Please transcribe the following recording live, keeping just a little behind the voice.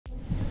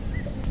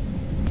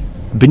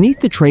Beneath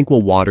the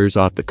tranquil waters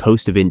off the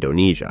coast of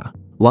Indonesia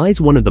lies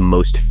one of the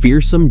most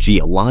fearsome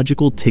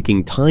geological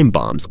ticking time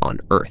bombs on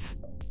Earth,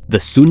 the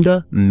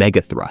Sunda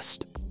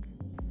Megathrust.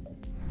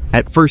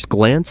 At first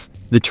glance,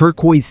 the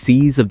turquoise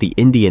seas of the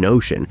Indian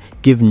Ocean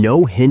give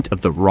no hint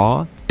of the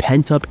raw,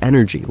 pent-up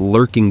energy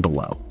lurking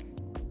below.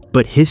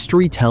 But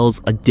history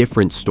tells a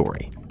different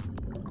story.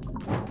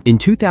 In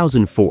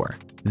 2004,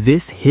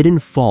 this hidden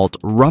fault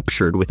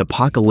ruptured with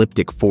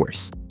apocalyptic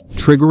force,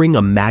 triggering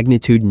a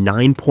magnitude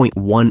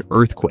 9.1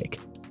 earthquake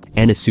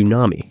and a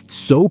tsunami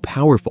so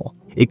powerful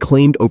it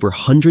claimed over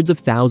hundreds of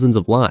thousands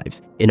of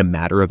lives in a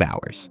matter of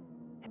hours.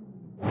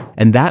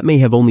 And that may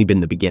have only been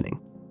the beginning.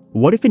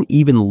 What if an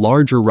even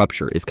larger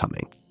rupture is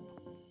coming?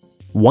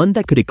 One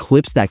that could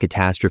eclipse that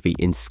catastrophe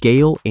in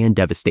scale and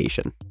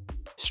devastation.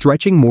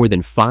 Stretching more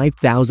than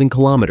 5,000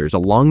 kilometers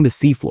along the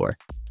seafloor,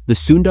 the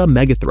Sunda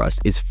Megathrust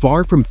is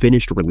far from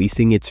finished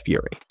releasing its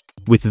fury.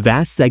 With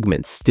vast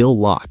segments still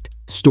locked,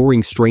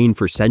 storing strain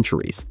for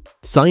centuries,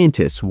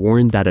 scientists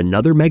warn that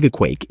another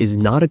megaquake is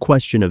not a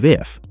question of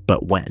if,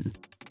 but when.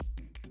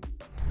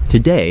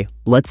 Today,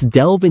 let's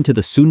delve into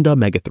the Sunda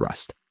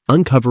Megathrust,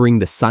 uncovering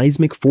the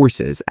seismic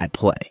forces at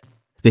play,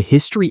 the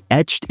history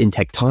etched in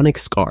tectonic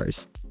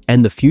scars,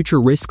 and the future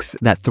risks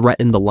that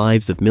threaten the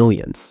lives of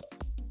millions.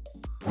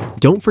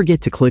 Don't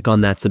forget to click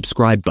on that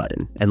subscribe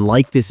button and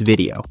like this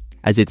video,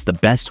 as it's the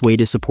best way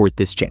to support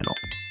this channel.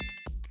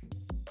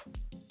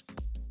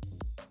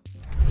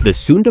 The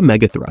Sunda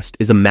Megathrust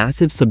is a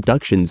massive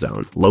subduction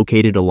zone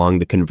located along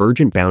the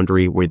convergent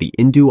boundary where the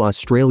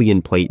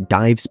Indo-Australian plate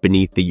dives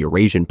beneath the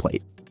Eurasian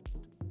plate.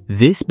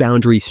 This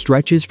boundary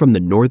stretches from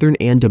the northern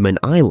Andaman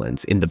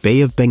Islands in the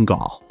Bay of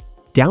Bengal,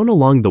 down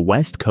along the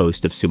west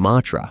coast of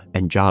Sumatra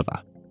and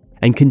Java,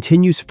 and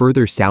continues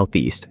further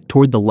southeast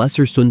toward the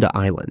Lesser Sunda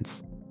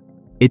Islands.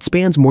 It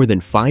spans more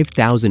than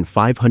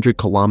 5,500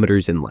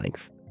 kilometers in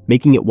length,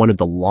 making it one of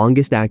the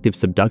longest active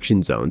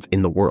subduction zones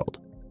in the world.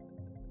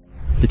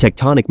 The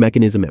tectonic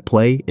mechanism at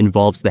play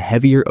involves the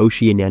heavier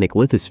oceanic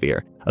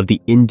lithosphere of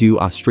the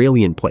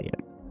Indo-Australian plate,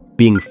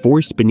 being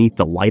forced beneath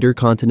the lighter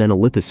continental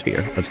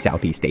lithosphere of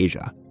Southeast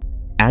Asia.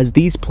 As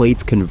these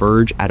plates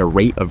converge at a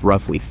rate of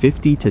roughly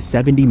 50 to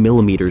 70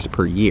 millimeters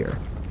per year,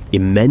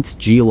 immense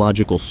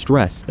geological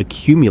stress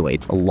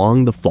accumulates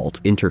along the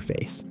fault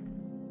interface.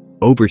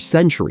 Over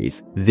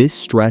centuries, this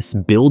stress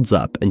builds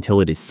up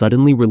until it is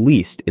suddenly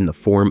released in the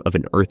form of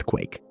an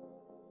earthquake.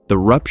 The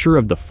rupture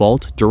of the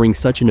fault during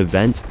such an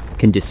event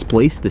can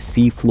displace the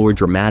seafloor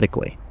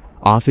dramatically,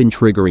 often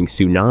triggering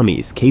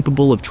tsunamis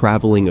capable of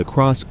traveling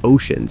across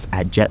oceans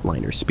at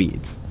jetliner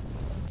speeds.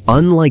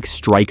 Unlike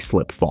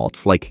strike-slip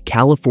faults like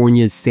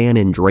California's San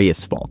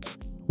Andreas faults,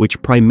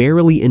 which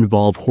primarily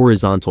involve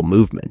horizontal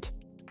movement,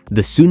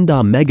 the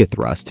Sunda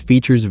Megathrust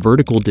features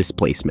vertical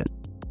displacement,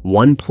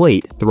 one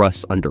plate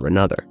thrusts under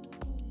another.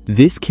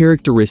 This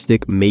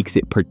characteristic makes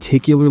it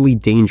particularly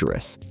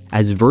dangerous,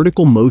 as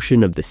vertical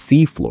motion of the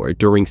seafloor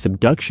during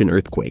subduction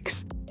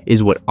earthquakes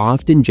is what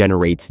often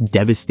generates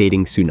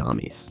devastating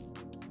tsunamis.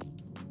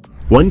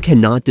 One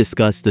cannot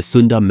discuss the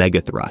Sunda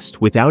Megathrust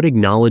without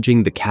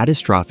acknowledging the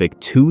catastrophic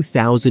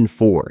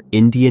 2004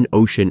 Indian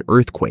Ocean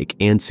earthquake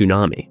and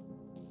tsunami.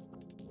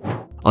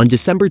 On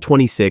December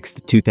 26,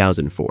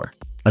 2004,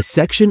 a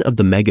section of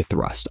the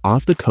Megathrust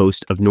off the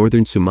coast of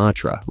northern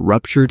Sumatra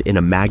ruptured in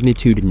a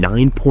magnitude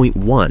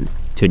 9.1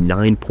 to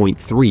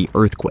 9.3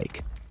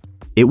 earthquake.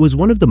 It was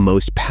one of the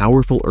most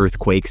powerful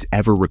earthquakes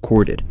ever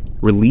recorded,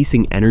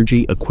 releasing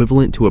energy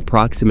equivalent to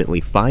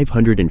approximately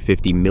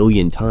 550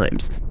 million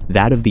times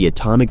that of the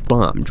atomic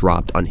bomb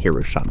dropped on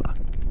Hiroshima.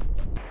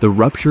 The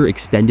rupture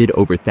extended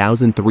over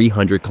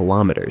 1,300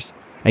 kilometers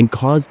and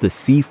caused the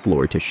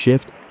seafloor to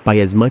shift by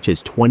as much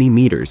as 20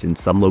 meters in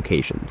some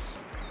locations.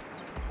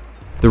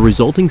 The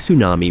resulting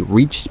tsunami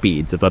reached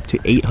speeds of up to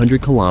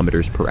 800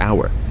 kilometers per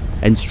hour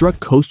and struck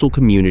coastal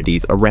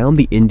communities around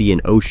the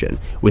Indian Ocean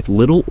with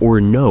little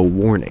or no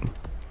warning.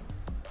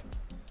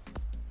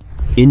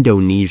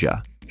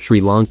 Indonesia,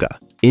 Sri Lanka,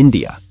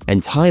 India,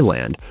 and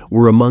Thailand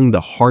were among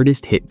the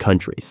hardest hit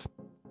countries.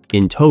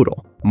 In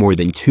total, more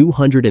than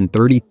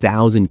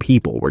 230,000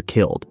 people were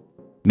killed,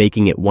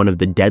 making it one of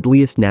the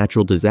deadliest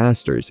natural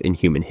disasters in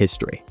human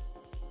history.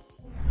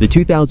 The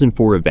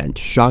 2004 event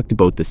shocked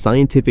both the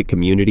scientific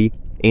community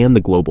and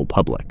the global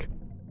public.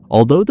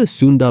 Although the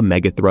Sunda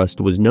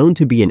Megathrust was known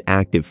to be an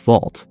active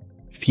fault,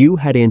 few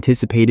had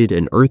anticipated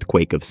an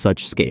earthquake of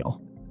such scale.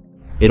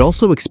 It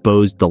also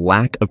exposed the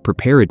lack of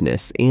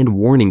preparedness and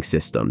warning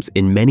systems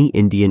in many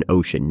Indian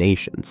Ocean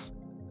nations.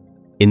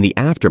 In the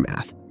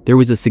aftermath, there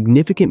was a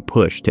significant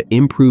push to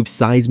improve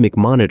seismic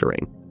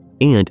monitoring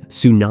and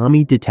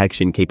tsunami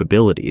detection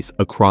capabilities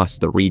across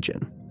the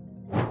region.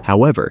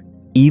 However,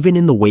 even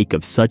in the wake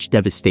of such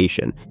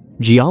devastation,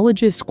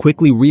 geologists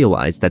quickly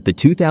realized that the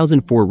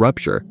 2004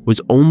 rupture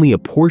was only a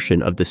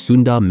portion of the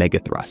Sunda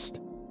Megathrust.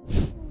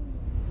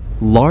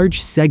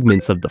 Large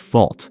segments of the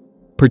fault,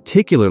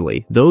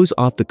 particularly those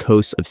off the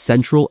coasts of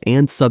central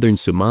and southern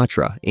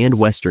Sumatra and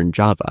western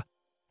Java,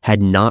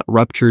 had not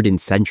ruptured in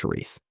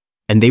centuries,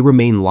 and they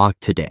remain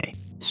locked today,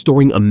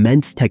 storing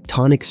immense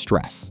tectonic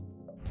stress.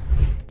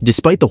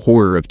 Despite the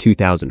horror of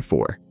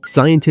 2004,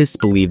 scientists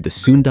believe the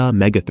Sunda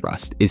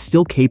Megathrust is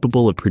still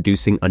capable of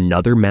producing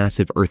another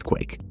massive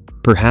earthquake,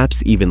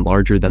 perhaps even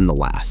larger than the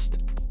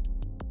last.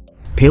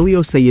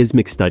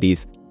 Paleoseismic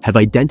studies have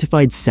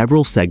identified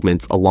several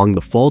segments along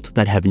the fault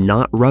that have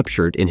not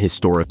ruptured in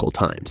historical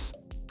times.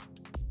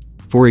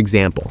 For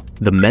example,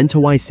 the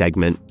Mentawai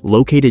segment,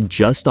 located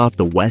just off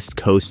the west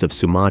coast of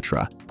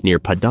Sumatra near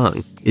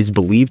Padang, is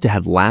believed to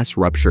have last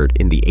ruptured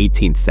in the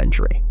 18th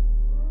century.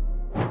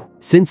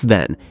 Since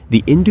then,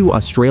 the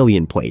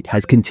Indo-Australian plate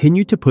has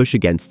continued to push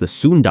against the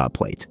Sunda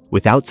plate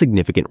without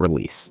significant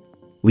release,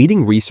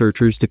 leading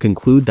researchers to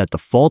conclude that the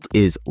fault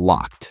is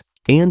locked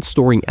and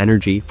storing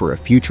energy for a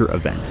future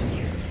event.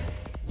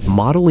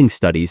 Modeling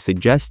studies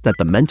suggest that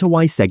the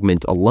Mentawai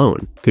segment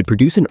alone could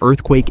produce an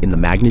earthquake in the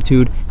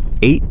magnitude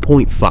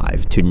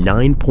 8.5 to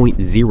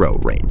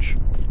 9.0 range.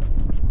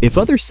 If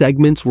other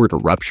segments were to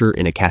rupture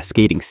in a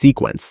cascading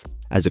sequence,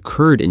 as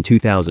occurred in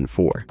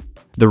 2004,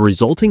 the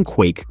resulting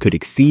quake could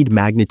exceed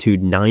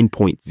magnitude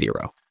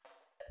 9.0.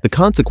 The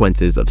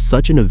consequences of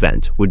such an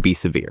event would be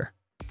severe.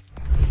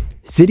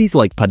 Cities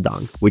like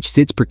Padang, which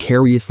sits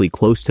precariously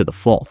close to the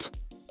fault,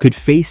 could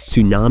face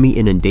tsunami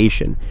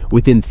inundation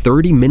within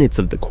 30 minutes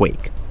of the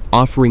quake,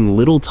 offering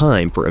little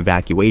time for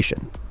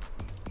evacuation.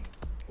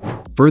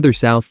 Further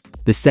south,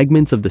 the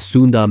segments of the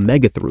Sunda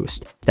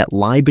Megathrust that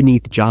lie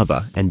beneath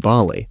Java and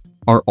Bali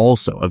are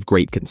also of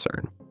great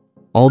concern.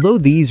 Although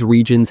these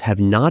regions have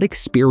not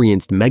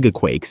experienced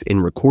megaquakes in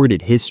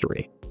recorded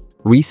history,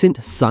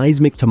 recent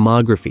seismic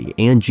tomography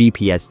and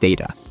GPS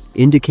data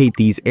indicate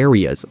these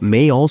areas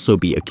may also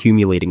be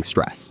accumulating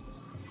stress.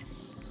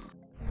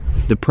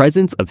 The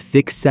presence of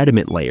thick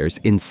sediment layers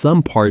in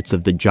some parts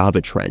of the Java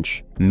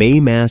Trench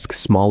may mask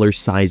smaller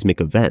seismic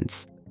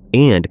events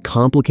and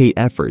complicate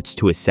efforts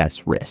to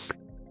assess risk.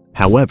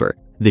 However,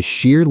 the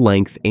sheer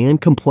length and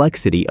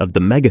complexity of the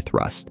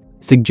megathrust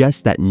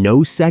suggests that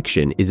no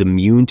section is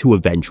immune to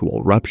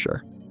eventual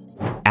rupture.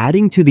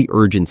 Adding to the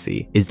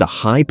urgency is the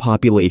high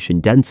population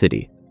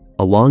density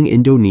along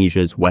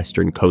Indonesia's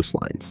western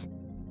coastlines.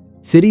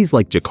 Cities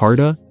like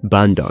Jakarta,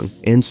 Bandung,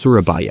 and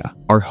Surabaya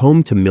are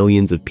home to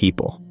millions of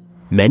people,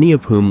 many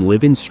of whom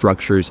live in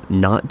structures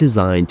not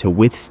designed to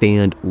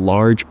withstand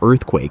large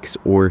earthquakes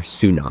or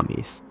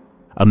tsunamis.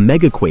 A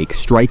megaquake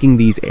striking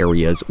these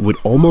areas would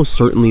almost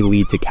certainly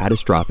lead to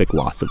catastrophic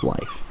loss of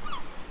life.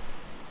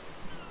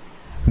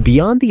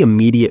 Beyond the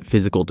immediate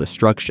physical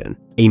destruction,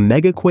 a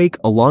megaquake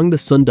along the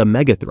Sunda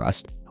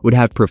Megathrust would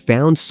have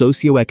profound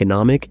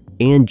socioeconomic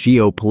and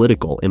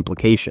geopolitical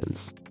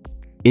implications.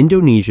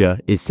 Indonesia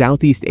is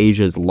Southeast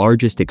Asia's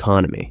largest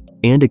economy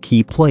and a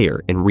key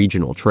player in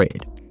regional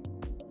trade.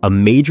 A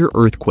major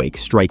earthquake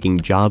striking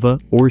Java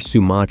or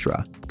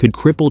Sumatra could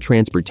cripple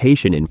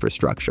transportation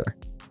infrastructure,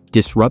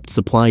 disrupt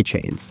supply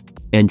chains,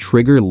 and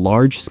trigger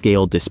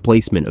large-scale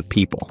displacement of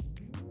people.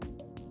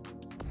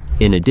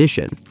 In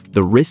addition,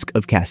 the risk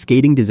of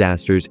cascading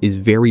disasters is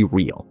very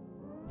real.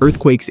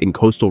 Earthquakes in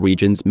coastal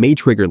regions may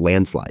trigger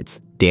landslides,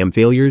 dam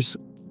failures,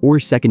 or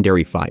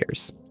secondary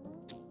fires.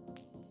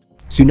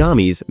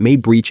 Tsunamis may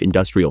breach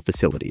industrial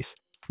facilities,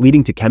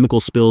 leading to chemical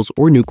spills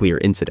or nuclear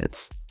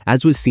incidents,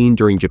 as was seen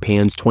during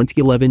Japan's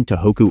 2011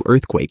 Tohoku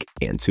earthquake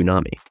and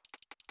tsunami.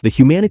 The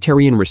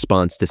humanitarian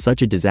response to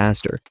such a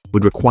disaster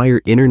would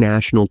require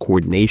international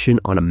coordination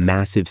on a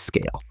massive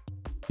scale.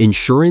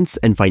 Insurance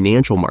and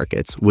financial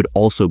markets would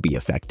also be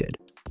affected.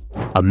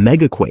 A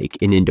megaquake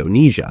in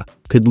Indonesia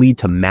could lead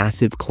to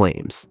massive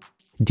claims,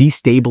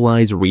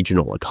 destabilize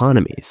regional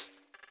economies,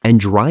 and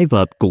drive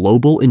up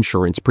global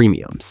insurance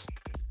premiums.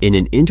 In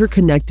an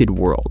interconnected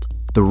world,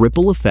 the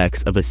ripple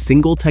effects of a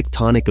single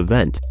tectonic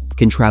event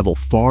can travel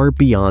far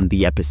beyond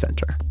the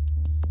epicenter.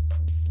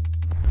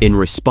 In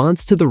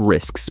response to the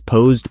risks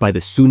posed by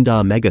the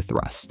Sunda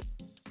Megathrust,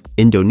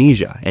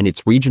 Indonesia and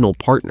its regional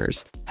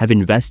partners have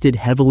invested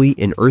heavily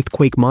in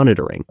earthquake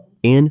monitoring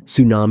and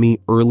tsunami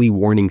early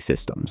warning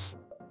systems.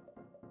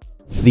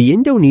 The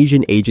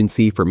Indonesian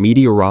Agency for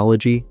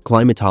Meteorology,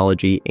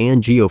 Climatology,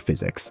 and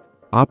Geophysics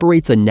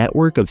operates a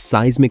network of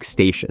seismic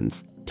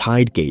stations,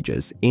 tide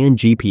gauges, and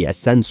GPS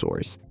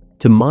sensors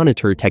to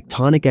monitor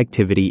tectonic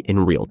activity in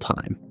real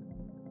time.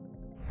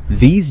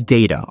 These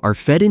data are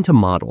fed into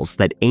models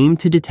that aim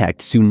to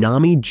detect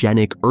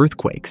tsunami-genic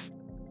earthquakes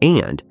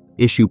and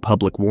issue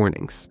public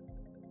warnings.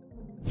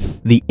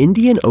 The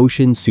Indian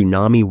Ocean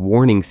Tsunami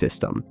Warning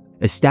System,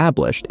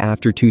 established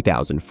after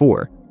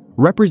 2004,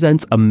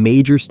 represents a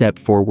major step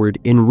forward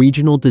in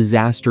regional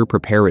disaster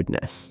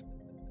preparedness.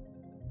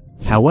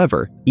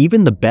 However,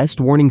 even the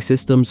best warning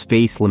systems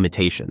face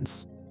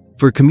limitations.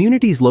 For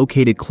communities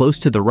located close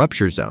to the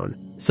rupture zone,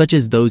 such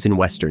as those in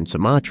western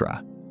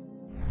Sumatra,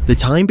 the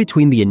time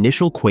between the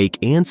initial quake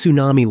and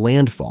tsunami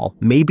landfall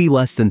may be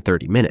less than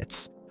 30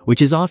 minutes,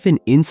 which is often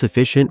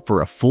insufficient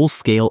for a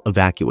full-scale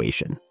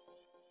evacuation.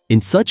 In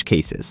such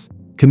cases,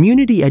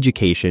 community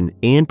education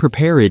and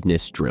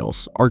preparedness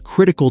drills are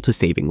critical to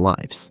saving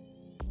lives.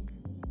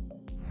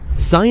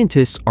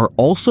 Scientists are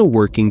also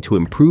working to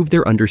improve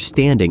their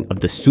understanding of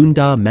the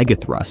Sunda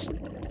Megathrust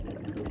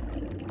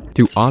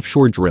through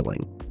offshore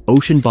drilling,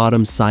 ocean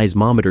bottom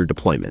seismometer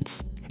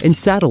deployments, and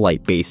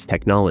satellite-based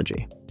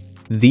technology.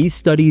 These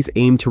studies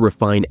aim to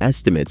refine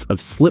estimates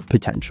of slip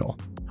potential,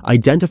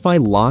 identify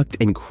locked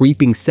and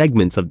creeping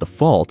segments of the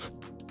fault,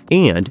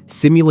 and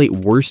simulate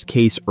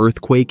worst-case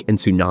earthquake and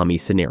tsunami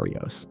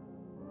scenarios.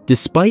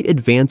 Despite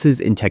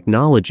advances in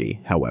technology,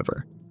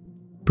 however,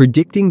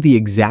 predicting the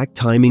exact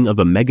timing of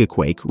a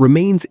megaquake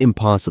remains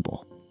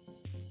impossible.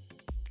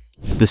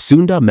 The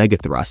Sunda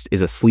Megathrust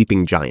is a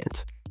sleeping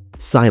giant.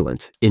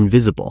 Silent,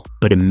 invisible,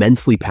 but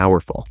immensely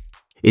powerful.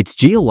 Its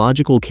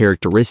geological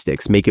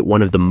characteristics make it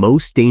one of the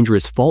most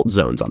dangerous fault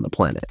zones on the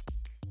planet.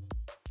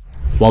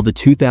 While the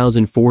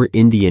 2004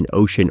 Indian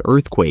Ocean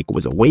earthquake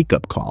was a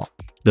wake-up call,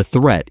 the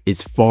threat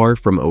is far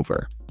from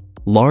over.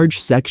 Large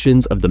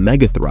sections of the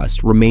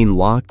megathrust remain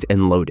locked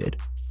and loaded,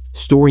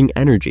 storing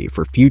energy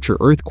for future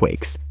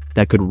earthquakes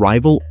that could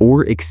rival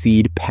or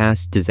exceed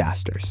past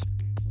disasters.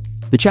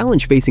 The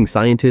challenge facing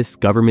scientists,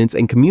 governments,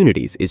 and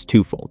communities is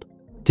twofold: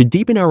 to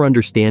deepen our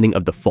understanding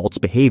of the fault's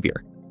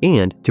behavior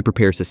and to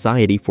prepare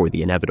society for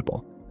the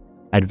inevitable.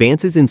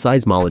 Advances in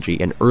seismology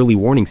and early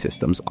warning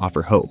systems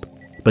offer hope,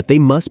 but they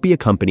must be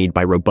accompanied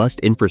by robust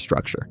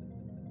infrastructure,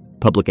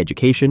 public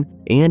education,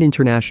 and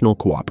international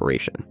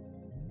cooperation.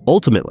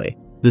 Ultimately,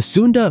 the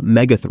Sunda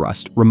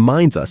Megathrust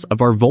reminds us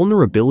of our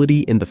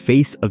vulnerability in the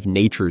face of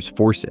nature's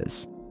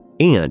forces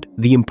and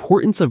the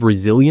importance of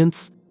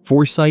resilience,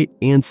 foresight,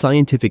 and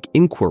scientific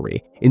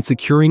inquiry in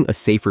securing a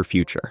safer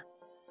future.